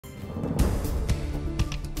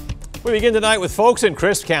We begin tonight with folks in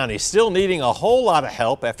Crisp County still needing a whole lot of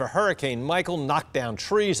help after Hurricane Michael knocked down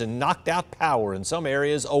trees and knocked out power in some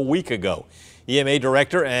areas a week ago. EMA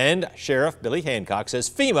Director and Sheriff Billy Hancock says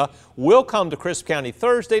FEMA will come to Crisp County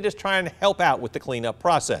Thursday to try and help out with the cleanup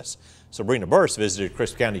process. Sabrina Burse visited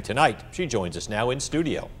Crisp County tonight. She joins us now in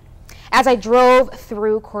studio. As I drove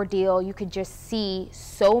through Cordele, you could just see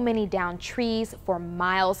so many downed trees for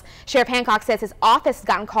miles. Sheriff Hancock says his office has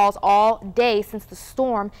gotten calls all day since the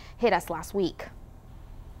storm hit us last week.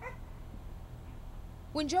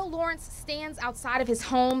 When Joe Lawrence stands outside of his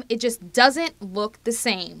home, it just doesn't look the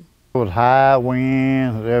same. It was high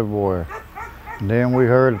winds everywhere. And then we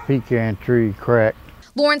heard a pecan tree crack.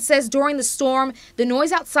 Lawrence says during the storm, the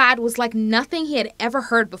noise outside was like nothing he had ever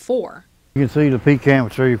heard before. You can see the pecan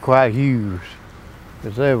tree quite huge.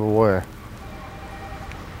 It's everywhere.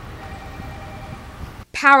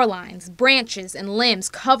 Power lines, branches, and limbs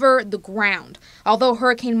cover the ground. Although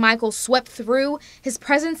Hurricane Michael swept through, his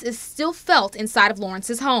presence is still felt inside of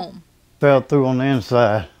Lawrence's home. Fell through on the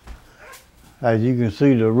inside. As you can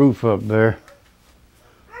see the roof up there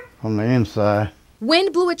on the inside.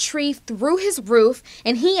 Wind blew a tree through his roof,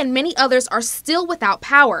 and he and many others are still without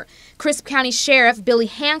power. Crisp County Sheriff Billy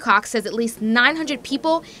Hancock says at least 900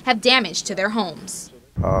 people have damage to their homes.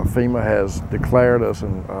 FEMA has declared us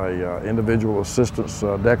an individual assistance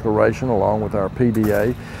declaration along with our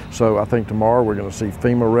PDA. So I think tomorrow we're going to see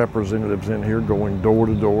FEMA representatives in here going door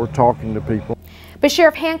to door, talking to people. But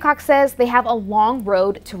Sheriff Hancock says they have a long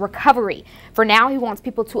road to recovery. For now, he wants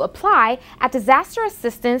people to apply at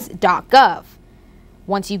disasterassistance.gov.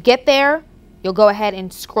 Once you get there, you'll go ahead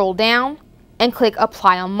and scroll down and click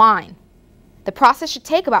Apply Online. The process should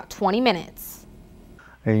take about 20 minutes.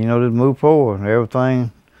 And you know, just move forward.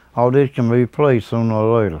 Everything, all this can be replaced sooner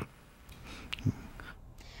or later.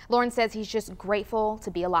 Lawrence says he's just grateful to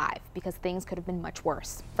be alive because things could have been much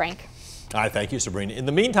worse. Frank? All right, thank you, Sabrina. In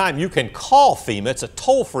the meantime, you can call FEMA. It's a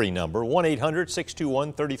toll-free number,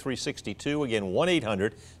 1-800-621-3362. Again,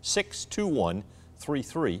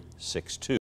 1-800-621-3362.